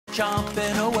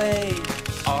Chomping away.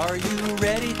 Are you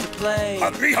ready to play?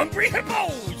 Hungry, hungry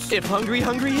hippos! If hungry,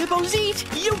 hungry hippos eat,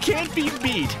 you can't be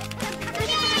beat.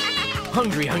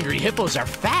 Hungry, hungry hippos are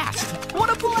fast. What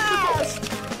a blast!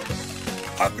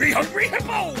 Hungry, hungry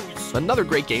hippos! Another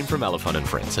great game from Elephant and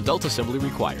Friends. Adult assembly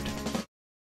required.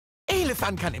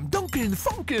 Elefant kann im Dunkeln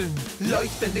funkeln.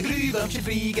 Leuchtende Glühwürmchen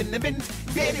fliegen im Wind.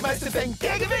 Wer die meiste fängt,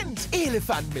 der gewinnt.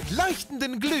 Elefant mit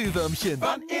leuchtenden Glühwürmchen.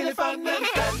 Von Elephant and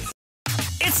Friends.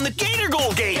 It's the Gator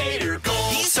Goal game. Gator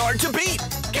goal. He's hard to beat.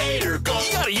 Gator goal.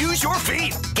 You gotta use your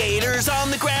feet. Gators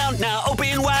on the ground, now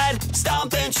open wide.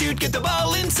 Stomp and shoot, get the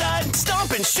ball inside.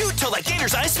 Stomp and shoot till that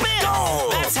gator's eye spin.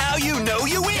 Goal. That's how you know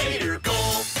you win. Gator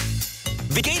goal.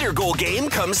 The Gator Goal game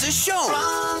comes as shown.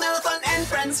 From Elephant and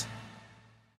Friends.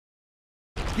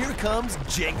 Here comes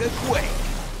Jenga Quake.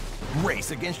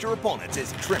 Race against your opponents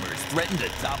as tremors threaten to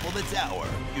topple the tower.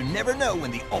 You never know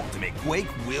when the ultimate quake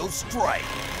will strike.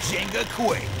 Jenga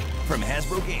Quake. From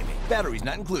Hasbro Gaming. Batteries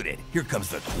not included. Here comes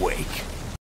the quake.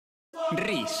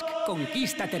 Risk,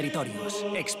 conquista territorios,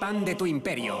 expande tu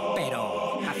imperio,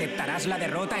 pero ¿aceptarás la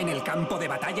derrota en el campo de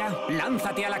batalla?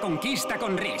 Lánzate a la conquista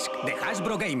con Risk, de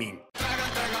Hasbro Gaming.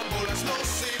 Tragan bolas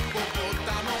los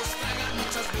hipopótamos, tragan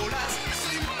muchas bolas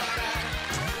sin parar.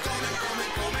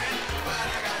 Comen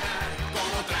para ganar,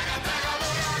 como tragan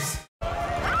bolas.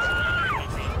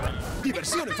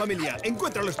 Diversión en familia.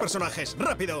 Encuentra los personajes.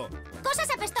 ¡Rápido! Cosas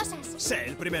apestosas. Sé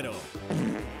el primero.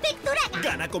 Pictureca.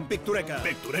 Gana con Pictureca.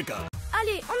 Pictureca.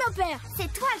 Allez, on opère.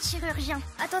 C'est toi le chirurgien.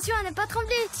 Attention à ne pas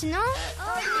trembler, sinon...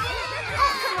 On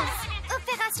recommence.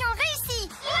 Opération réussie.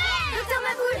 Docteur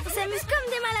Maboule, on s'amuse comme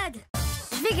des malades.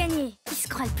 Je vais gagner. Qui se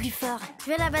croit le plus fort?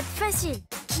 Je vais la battre facile.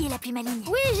 Qui est la plus maligne?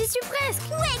 Oui, j'y suis presque.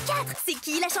 Ouais, 4. C'est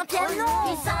qui la championne? Oh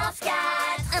non. Puissance 4.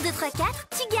 1, 2, 3, 4.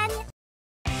 Tu gagnes.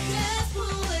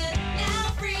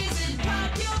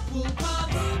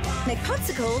 Make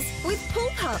popsicles with Pull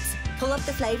Pops. Pull up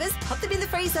the flavors, pop them in the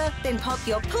freezer, then pop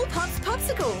your Pull Pops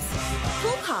popsicles.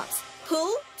 Pull Pops.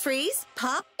 Pull, freeze,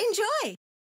 pop, enjoy.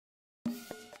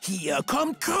 Hier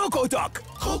kommt Krokodok.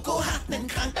 Kroko hat nen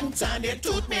kranken Zahn, der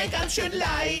tut mir ganz schön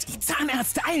leid. Die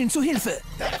Zahnärzte eilen zu Hilfe.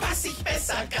 Da pass ich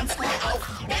besser ganz gut auf,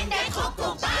 wenn der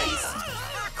Kroko beißt.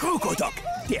 Krokodok,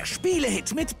 der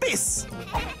Spielehit mit Biss.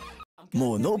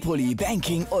 Monopoly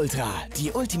Banking Ultra.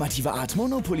 Die ultimative Art,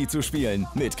 Monopoly zu spielen.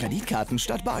 Mit Kreditkarten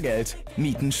statt Bargeld.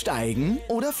 Mieten steigen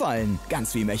oder fallen.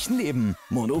 Ganz wie im echten Leben.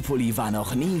 Monopoly war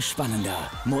noch nie spannender.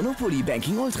 Monopoly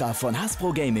Banking Ultra von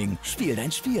Hasbro Gaming. Spiel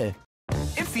dein Spiel.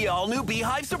 It's the all-new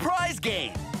Beehive Surprise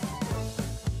game.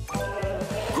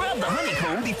 Grab the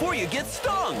honeycomb before you get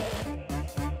stung.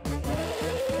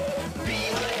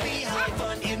 Beehive,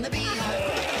 fun in the beehive.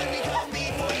 Honeycomb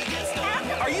before you get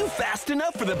stung. Are you fast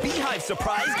enough for the Beehive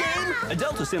Surprise game?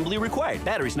 Adult assembly required.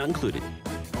 Batteries not included.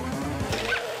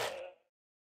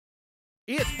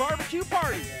 It's Barbecue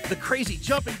Party, the crazy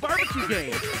jumping barbecue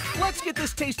game. Let's get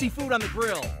this tasty food on the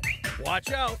grill.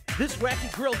 Watch out, this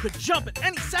wacky grill could jump at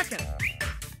any second.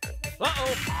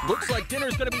 Uh-oh, looks like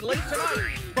dinner's gonna be late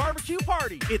tonight. Barbecue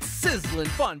Party, it's sizzling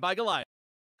fun by Goliath.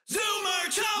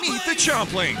 Meet the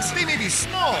Chomplings. They may be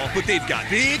small, but they've got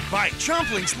big bite.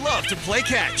 Chomplings love to play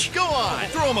catch. Go on,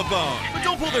 throw them a bone, but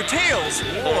don't pull their tails.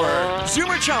 Or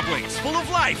Zoomer Chomplings, full of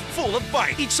life, full of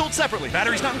bite. Each sold separately.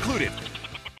 Batteries not included.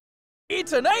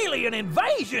 It's an alien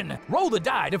invasion! Roll the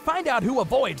die to find out who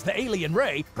avoids the alien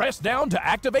ray, press down to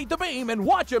activate the beam, and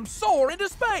watch them soar into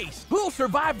space! Who'll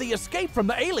survive the escape from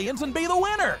the aliens and be the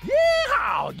winner?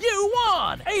 Yeehaw! You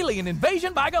won! Alien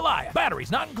Invasion by Goliath.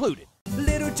 Batteries not included.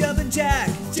 Little jumping jack,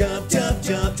 jump, jump,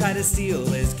 jump. Try to steal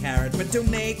his carrot, but don't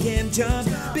make him jump.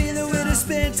 Be the winner,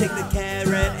 spin, take the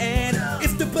carrot, and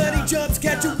if the bunny jumps,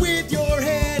 catch it with your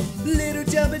head. Little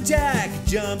jumping jack,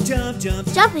 jump, jump, jump.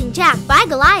 Jumping Jack by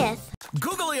Goliath.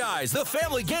 Googly Eyes, the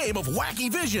family game of wacky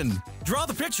vision. Draw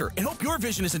the picture and hope your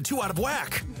vision isn't too out of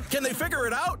whack. Can they figure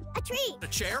it out? A tree. A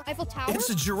chair? Eiffel Tower? It's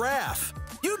a giraffe.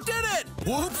 You did it!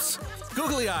 Whoops!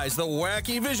 Googly Eyes, the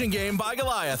wacky vision game by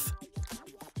Goliath.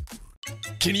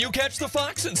 Can you catch the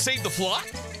fox and save the flock?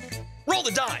 Roll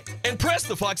the die and press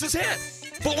the fox's head.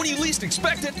 But when you least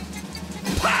expect it,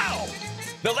 pow!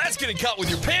 Now that's getting caught with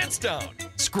your pants down.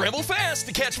 Scramble fast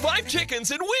to catch 5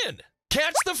 chickens and win.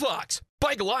 Catch the fox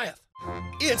by Goliath.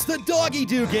 It's the Doggy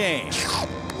Doo game.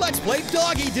 Let's play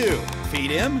Doggy Doo.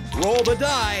 Feed him, roll the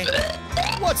die.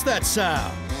 What's that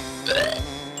sound?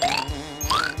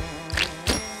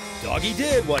 Doggy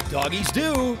did what doggies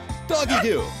do. Doggy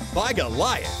Doo by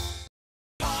Goliath.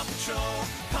 Paw Patrol,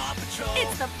 Paw Patrol.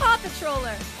 It's the Paw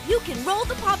Patroller. You can roll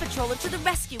the Paw Patroller to the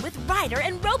rescue with Ryder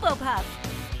and Robopuff.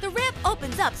 The ramp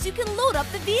opens up so you can load up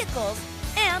the vehicles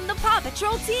and the Paw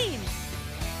Patrol team.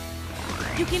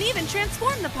 You can even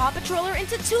transform the Paw Patroller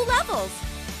into 2 levels.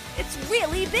 It's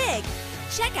really big.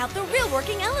 Check out the real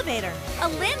working elevator, a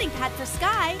landing pad for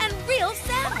Sky, and real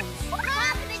sounds.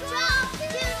 Paw Patrol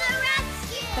to the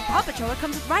rescue! The Paw Patroller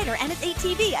comes with Ryder and its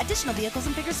ATV. Additional vehicles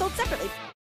and figures sold separately.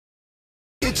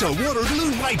 It's a water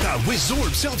balloon wipeout with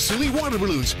Zorb self-sealing water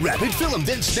balloons. Rapid fill them,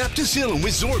 then snap to seal them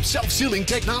with Zorb self-sealing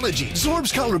technology.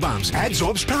 Zorb's color bombs. Add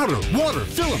Zorb's powder. Water.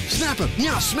 Fill them. Snap them.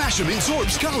 Now smash them in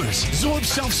Zorb's colors. Zorb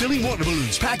self-sealing water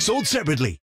balloons. Packs sold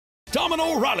separately.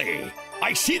 Domino Rally!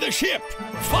 I see the ship!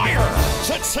 Fire!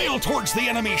 Set sail towards the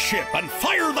enemy ship and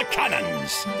fire the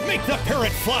cannons! Make the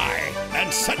parrot fly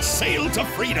and set sail to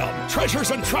freedom!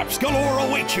 Treasures and traps galore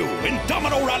await you in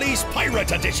Domino Rally's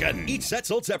Pirate Edition! Each set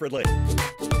sold separately.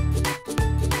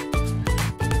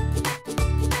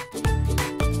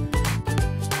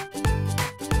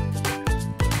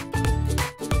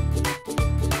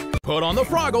 Put on the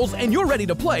froggles and you're ready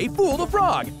to play Fool the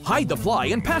Frog. Hide the fly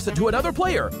and pass it to another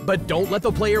player. But don't let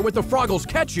the player with the froggles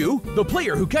catch you. The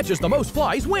player who catches the most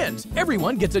flies wins.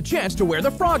 Everyone gets a chance to wear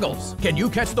the froggles. Can you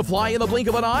catch the fly in the blink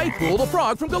of an eye? Fool the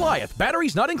Frog from Goliath.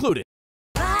 Batteries not included.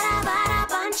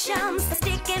 Bunchums,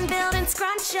 stick and build and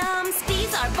scrunchums.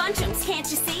 These are bunchums, can't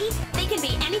you see? They can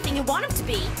be anything you want them to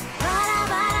be.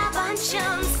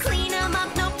 Bunchums, clean them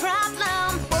up, no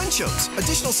problem. Bunchums.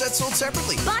 Additional sets sold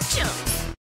separately. Bunchums.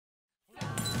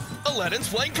 Aladdin's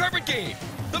Flying Carpet Game.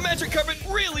 The magic carpet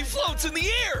really floats in the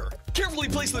air. Carefully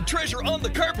place the treasure on the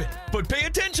carpet, but pay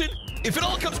attention. If it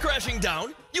all comes crashing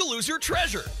down, you'll lose your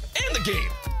treasure and the game.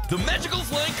 The Magical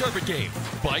Flying Carpet Game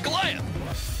by Goliath.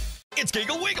 It's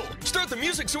Giggle Wiggle. Start the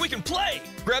music so we can play.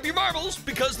 Grab your marbles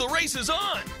because the race is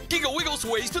on. Giggle Wiggle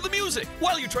sways to the music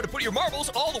while you try to put your marbles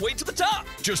all the way to the top.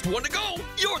 Just one to go.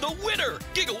 You're the winner.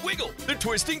 Giggle Wiggle, the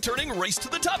twisting, turning race to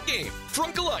the top game.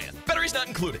 From Goliath. Batteries not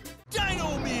included.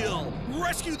 Dino meal!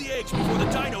 Rescue the eggs before the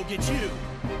dino gets you.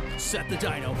 Set the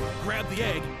dino. Grab the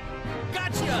egg.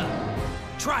 Gotcha!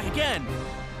 Try again.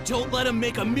 Don't let him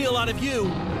make a meal out of you.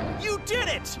 You did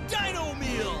it! Dino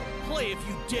meal! Play if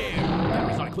you dare.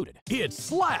 Batteries not included. It's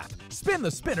Slap. Spin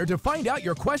the spinner to find out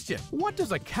your question. What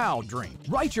does a cow drink?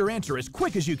 Write your answer as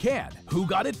quick as you can. Who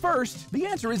got it first? The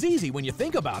answer is easy when you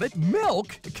think about it.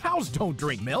 Milk? Cows don't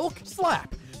drink milk.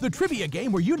 Slap. The trivia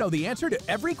game where you know the answer to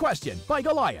every question by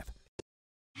Goliath.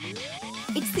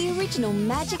 It's the original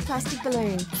magic plastic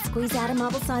balloon. Squeeze out a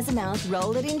marble-sized amount,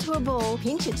 roll it into a ball,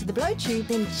 pinch it to the blow tube,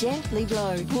 then gently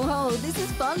blow. Whoa, this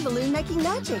is fun balloon making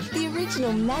magic. The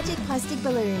original magic plastic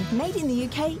balloon, made in the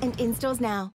UK and in stores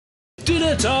now.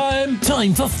 Dinner time!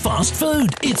 Time for fast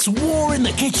food. It's war in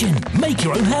the kitchen. Make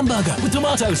your own hamburger with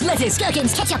tomatoes, lettuce,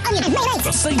 gherkins, ketchup, onion, and mayonnaise.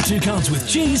 the same 2 cards with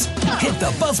cheese. Hit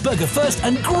the buzz burger first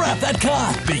and grab that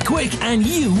card. Be quick and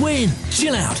you win.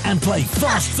 Chill out and play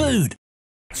fast food.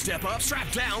 Step up,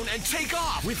 strap down, and take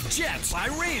off with Jets by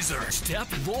Razor. Step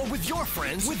and roll with your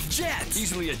friends with Jets.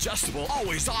 Easily adjustable,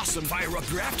 always awesome. Fire up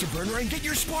your afterburner and get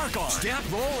your spark on. Step,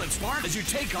 roll, and spark as you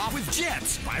take off with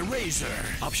Jets by Razor.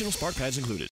 Optional spark pads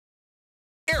included.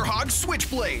 Airhog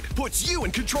Switchblade puts you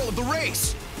in control of the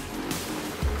race.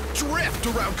 Drift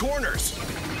around corners.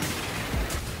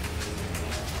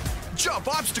 Jump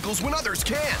obstacles when others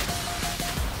can't.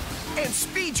 And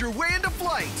speed your way into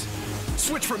flight.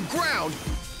 Switch from ground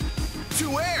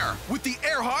to air with the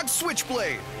Airhog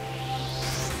Switchblade.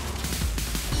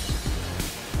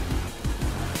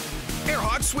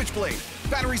 Airhog Switchblade.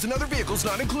 Batteries and other vehicles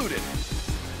not included.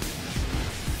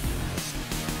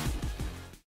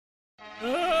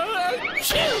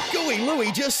 Gooey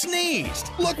Louie just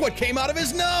sneezed. Look what came out of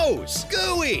his nose.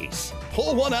 Gooey's.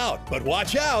 Pull one out, but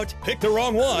watch out. Pick the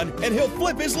wrong one, and he'll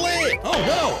flip his lid. Oh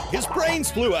no, his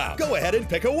brains flew out. Go ahead and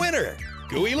pick a winner.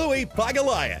 Gooey Louie by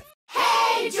Goliath.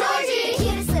 Hey, Georgie!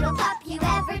 Cutest little pup you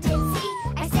ever did see.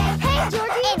 I say, hey,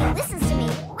 Georgie! And he listens to me.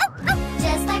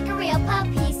 Just like a real pup,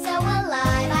 he's so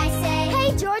alive. I say,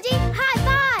 hey, Georgie, high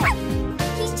five!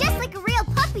 He's just like a real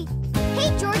puppy.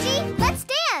 Hey, Georgie, let's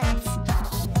dance!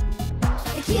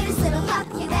 The cutest little pup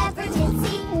you ever did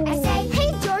see. I say,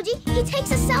 hey, Georgie, he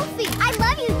takes a selfie. I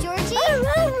love you,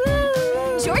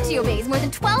 Georgie! Georgie obeys more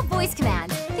than 12 voice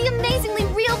commands. The amazingly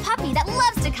real puppy that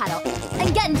loves to cuddle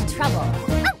and get into trouble.